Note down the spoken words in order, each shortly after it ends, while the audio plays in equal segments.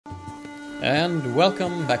And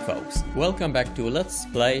welcome back, folks. Welcome back to Let's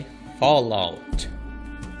Play Fallout.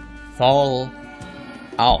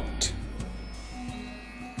 Fallout.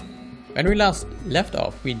 When we last left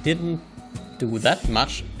off, we didn't do that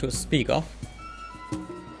much to speak of.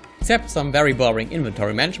 Except some very boring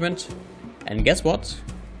inventory management. And guess what?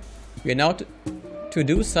 We're now to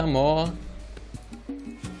do some more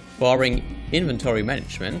boring inventory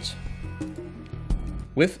management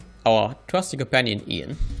with our trusty companion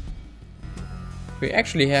Ian. We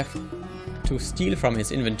actually have to steal from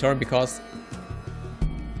his inventory because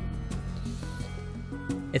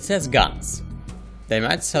it says guns. They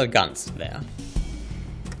might sell guns there.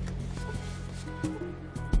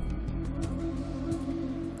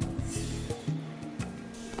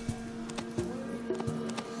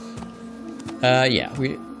 Yeah,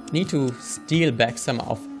 we need to steal back some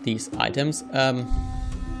of these items. The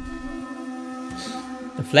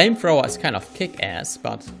flamethrower is kind of kick-ass,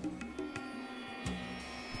 but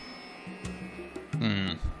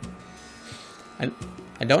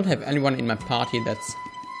I don't have anyone in my party that's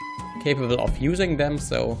capable of using them,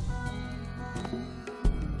 so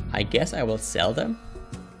I guess I will sell them.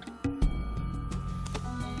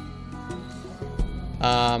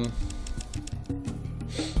 I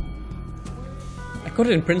could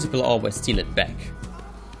in principle always steal it back.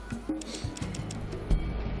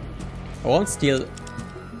 I won't steal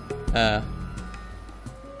I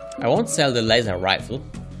won't sell the laser rifle,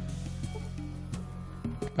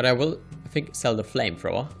 but I will, I think, sell the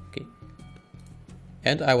flamethrower. Okay.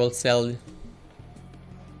 And I will sell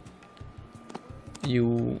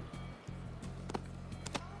you...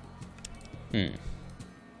 You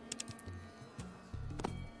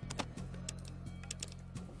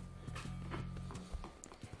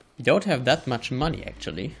don't have that much money,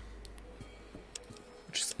 actually.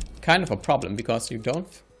 Which is kind of a problem, because you don't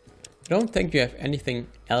think you have anything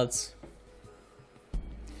else.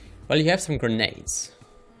 Well, you have some grenades.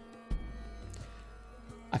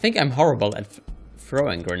 I think I'm horrible at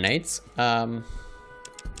throwing grenades.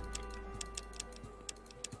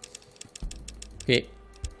 Okay.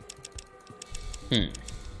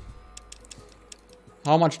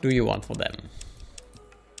 How much do you want for them?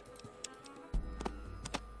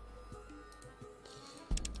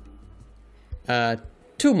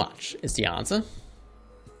 Too much is the answer.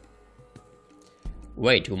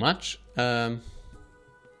 Way too much.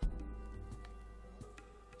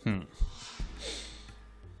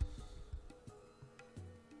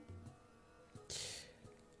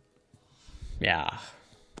 Yeah.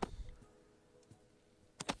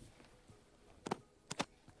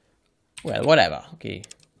 Well, whatever. Okay.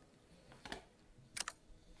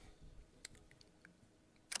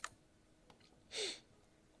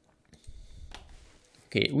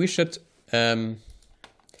 Okay, we should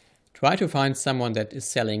try to find someone that is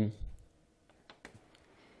selling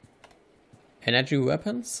energy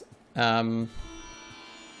weapons. And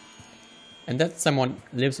that someone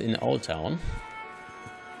lives in Old Town.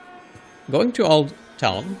 Going to Old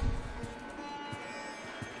Town,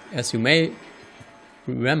 as you may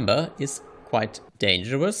remember, is quite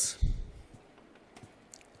dangerous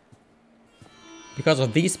because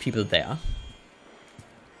of these people there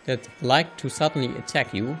that like to suddenly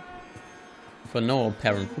attack you for no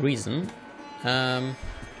apparent reason. I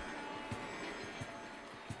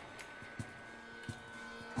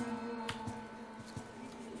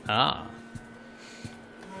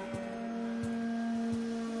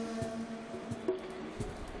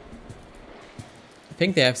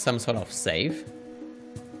think they have some sort of save.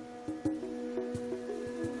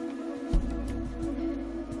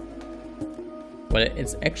 Well,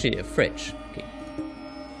 it's actually a fridge. Okay.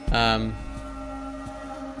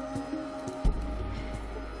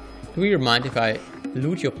 Do you mind if I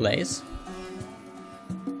loot your place?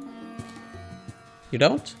 You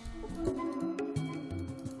don't?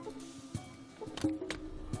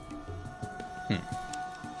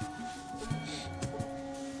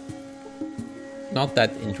 Not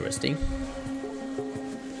that interesting.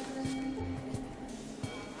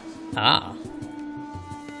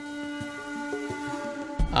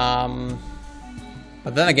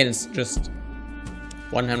 But then again, it's just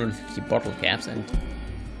 150 bottle caps, and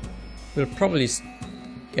we'll probably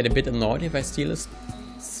get a bit annoyed if I steal this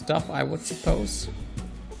stuff, I would suppose.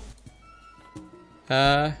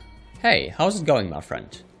 Hey, how's it going, my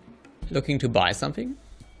friend? Looking to buy something?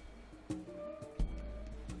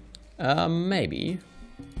 Maybe.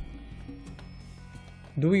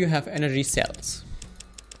 Do you have energy cells?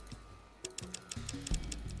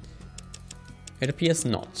 It appears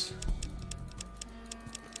not.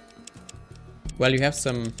 Well, you have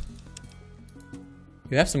some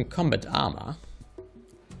combat armor.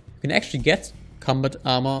 You can actually get combat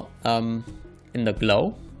armor in the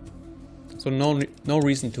glow, so no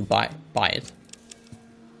reason to buy it.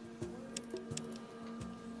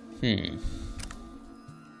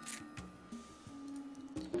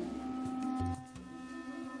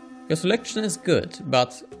 Your selection is good,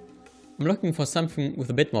 but I'm looking for something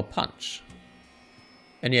with a bit more punch.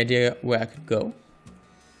 Any idea where I could go?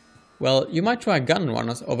 Well, you might try gun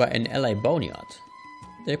runners over in LA Boneyard.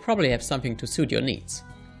 They probably have something to suit your needs.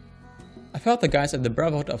 I've heard the guys at the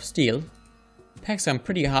Brotherhood of Steel pack some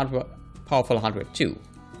pretty powerful hardware too,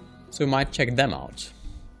 so we might check them out.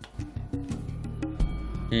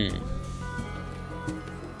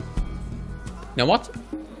 Now what?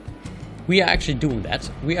 We are actually doing that.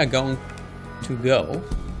 We are going to go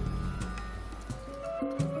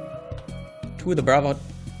to the Brotherhood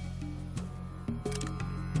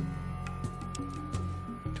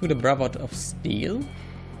of Steel.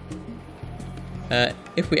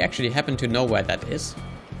 If we actually happen to know where that is.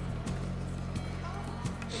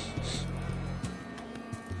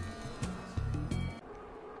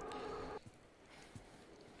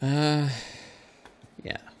 Yeah.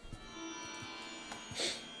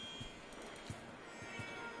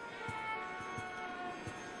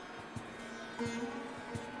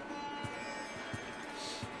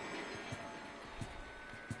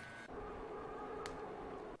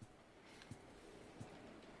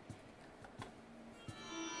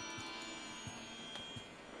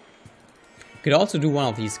 Could also do one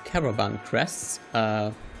of these caravan crests.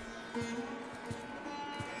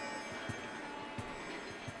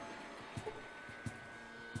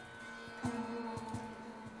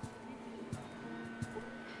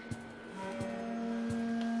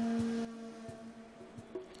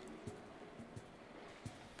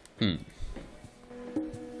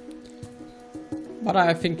 But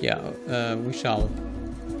I think, yeah, we shall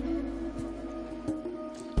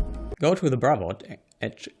go to the Brotherhood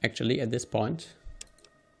actually at this point.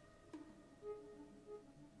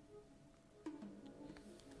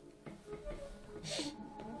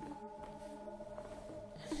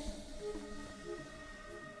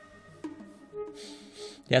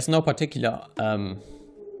 There's no particular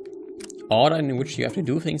order in which you have to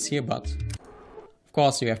do things here, but of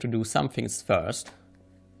course you have to do some things first.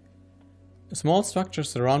 A small structure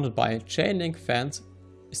surrounded by a chain link fence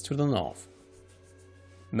is to the north.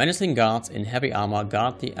 Menacing guards in heavy armor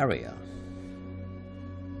guard the area.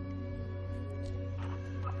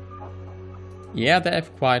 Yeah, they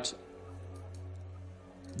have quite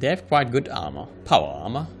good armor, power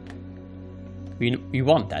armor. We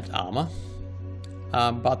want that armor.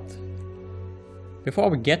 But before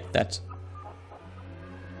we get that,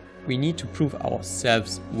 we need to prove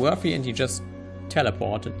ourselves worthy, and he just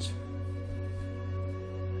teleported.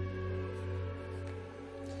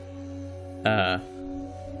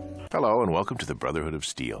 Hello and welcome to the Brotherhood of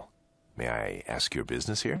Steel. May I ask your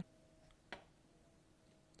business here?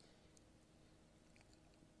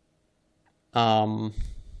 Can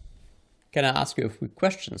I ask you a few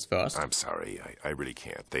questions first? I'm sorry, I really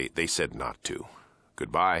can't. They said not to.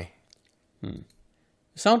 Goodbye. You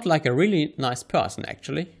sound like a really nice person,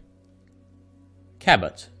 actually.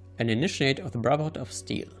 Cabot, an initiate of the Brotherhood of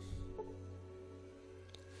Steel.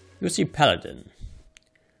 You see Paladin.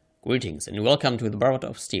 Greetings and welcome to the Brotherhood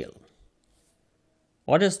of Steel.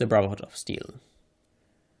 What is the Brotherhood of Steel?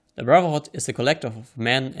 The Brotherhood is a collective of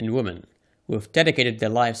men and women who have dedicated their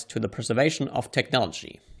lives to the preservation of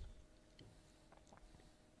technology.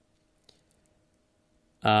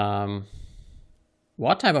 What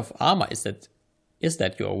type of armor is that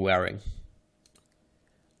you are wearing?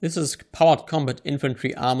 This is Powered Combat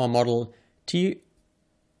Infantry Armor Model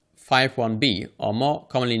T51B, or more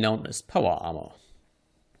commonly known as Power Armor.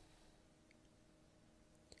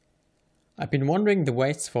 I've been wandering the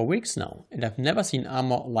wastes for weeks now, and I've never seen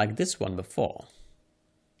armor like this one before.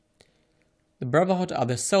 The Brotherhood are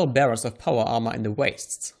the sole bearers of power armor in the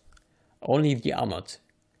wastes. Only the armored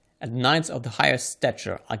and knights of the highest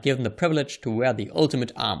stature are given the privilege to wear the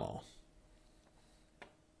ultimate armor.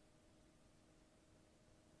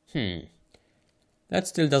 That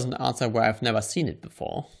still doesn't answer why I've never seen it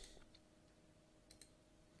before.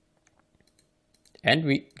 And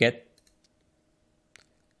we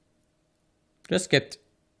just get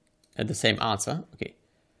the same answer. Okay.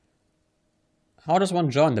 How does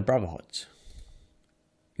one join the Brotherhood?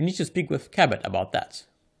 You need to speak with Cabot about that.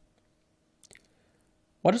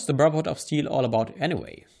 What is the Brotherhood of Steel all about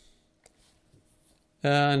anyway?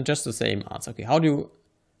 Just the same answer. Okay, how do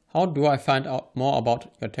I find out more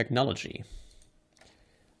about your technology?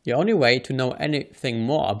 The only way to know anything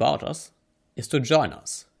more about us is to join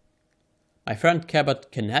us. My friend Cabot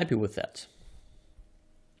can help you with that.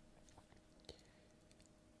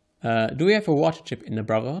 Do we have a water chip in the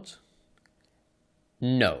Brotherhood?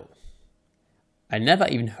 No. I never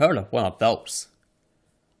even heard of one of those.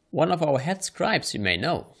 One of our head scribes you may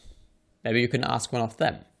know. Maybe you can ask one of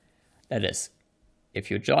them. That is,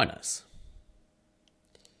 if you join us.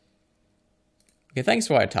 Okay, thanks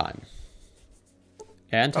for your time.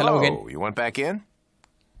 And hello again. You want back in?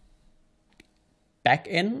 Back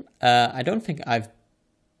in? I don't think I've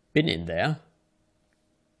been in there.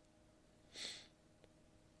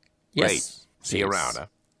 Yes. Great. See you around,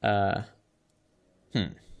 huh?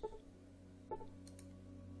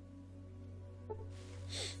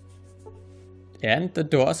 And the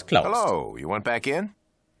door is closed. Hello, you want back in?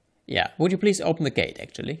 Yeah, would you please open the gate,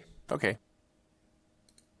 actually? Okay.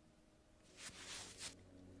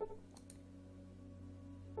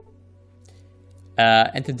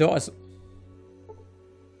 And the door is...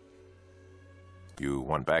 You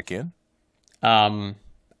want back in? I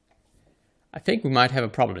think we might have a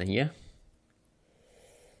problem here.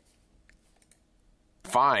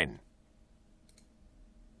 Fine.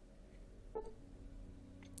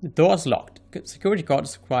 The door is locked. Security guard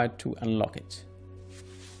is required to unlock it.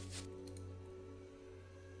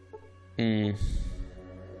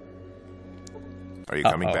 Are you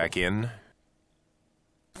coming back in?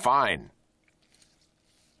 Fine.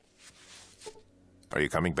 Are you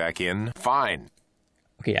coming back in? Fine.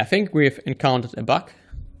 Okay, I think we've encountered a bug.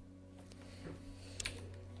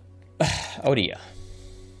 Oh dear.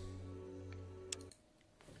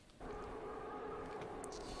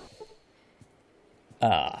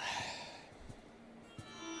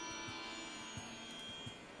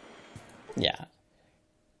 Yeah.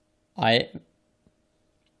 I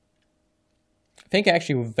think I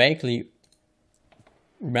actually vaguely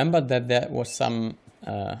remember that there was some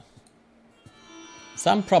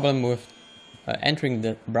problem with entering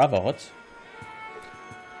the Brotherhood,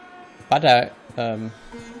 but I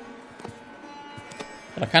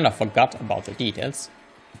kind of forgot about the details.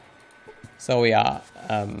 So yeah,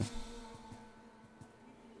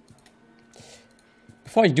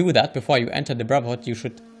 before you do that, before you enter the Brotherhood, you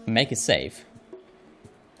should make a save,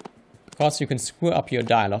 because you can screw up your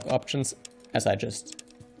dialogue options, as I just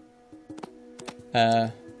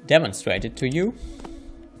demonstrated to you.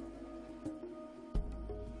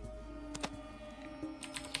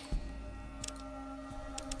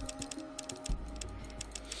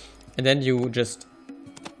 And then you just,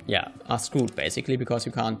 yeah, are screwed basically, because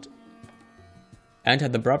you can't enter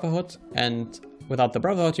the Brotherhood, and without the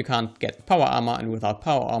Brotherhood you can't get power armor, and without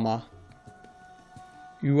power armor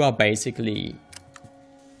you are basically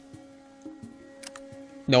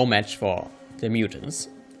no match for the mutants.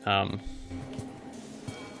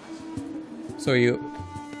 So you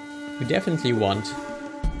definitely want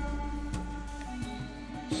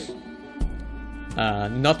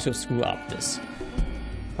not to screw up this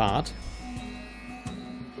part.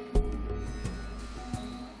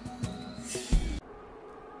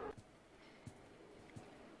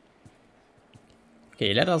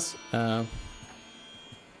 Okay, let us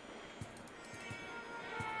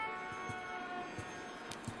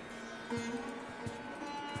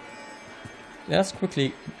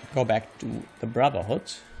quickly go back to the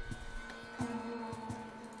Brotherhood.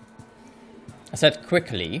 I said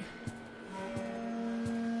quickly.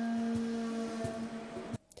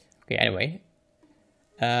 Okay, anyway.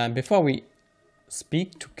 Before we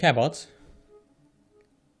speak to Cabot,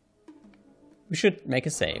 we should make a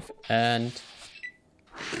save. And...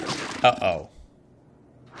 uh-oh.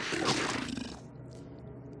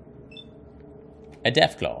 A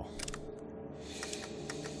Deathclaw.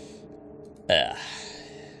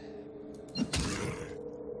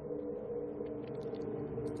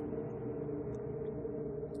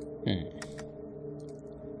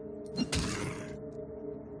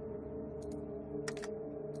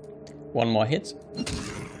 One more hit.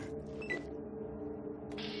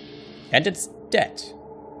 And it's dead.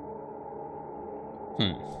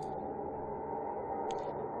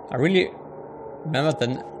 I really remember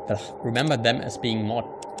them as being more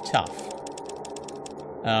tough.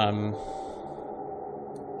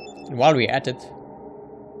 While we're at it,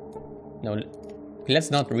 no,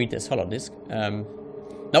 let's not read this hollow disk.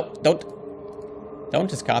 No, don't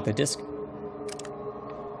discard the disk.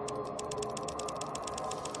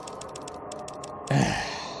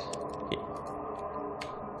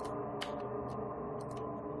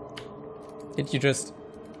 Did you just...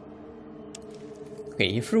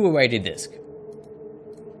 Okay, he threw away the disk.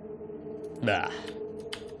 Bah.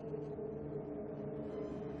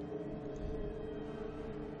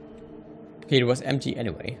 Okay, it was empty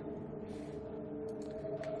anyway.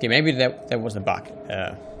 Okay, maybe there was a bug.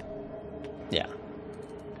 Yeah.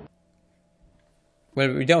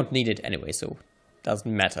 Well, we don't need it anyway, so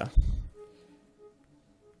doesn't matter.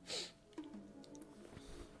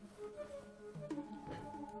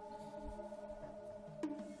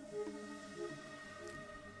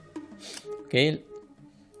 Okay,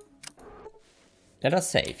 let us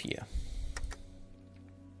save here.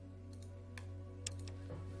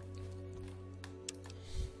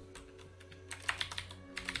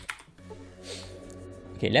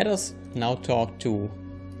 Okay, let us now talk to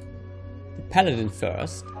the Paladin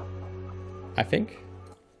first, I think.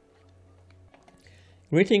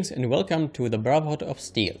 Greetings and welcome to the Brotherhood of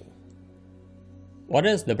Steel. What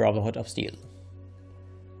is the Brotherhood of Steel?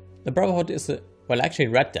 The Brotherhood is a... Well, I actually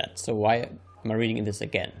read that, so why am I reading this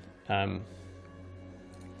again?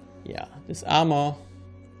 Yeah, this armor,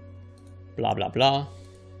 blah blah blah.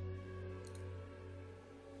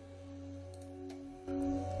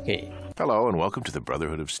 Okay. Hello and welcome to the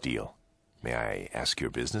Brotherhood of Steel. May I ask your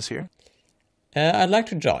business here? I'd like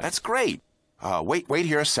to join. That's great. Wait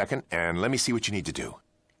here a second and let me see what you need to do.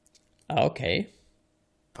 Okay.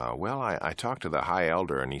 Well, I talked to the High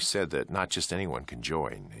Elder and he said that not just anyone can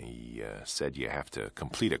join. He said you have to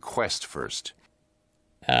complete a quest first.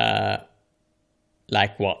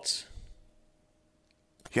 Like what?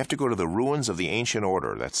 You have to go to the ruins of the Ancient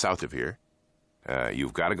Order, that's south of here.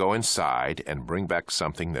 You've got to go inside and bring back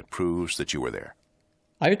something that proves that you were there.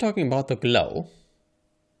 Are you talking about the glow?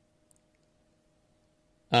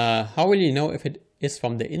 How will you know if it is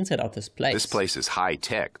from the inside of this place? This place is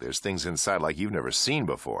high-tech. There's things inside like you've never seen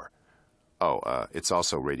before. Oh, it's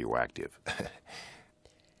also radioactive.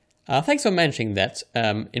 Thanks for mentioning that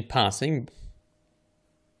in passing.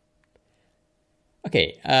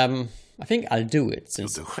 Okay, I think I'll do it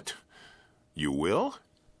since... You'll do it? You will?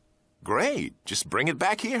 Great. Just bring it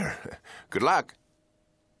back here. Good luck.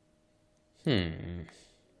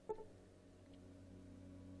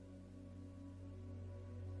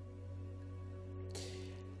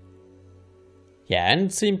 Yeah,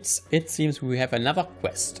 and it seems we have another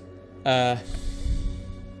quest. So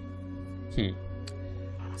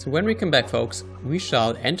when we come back, folks, we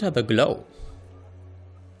shall enter the glow.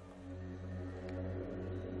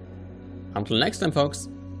 Until next time, folks.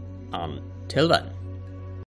 Until then.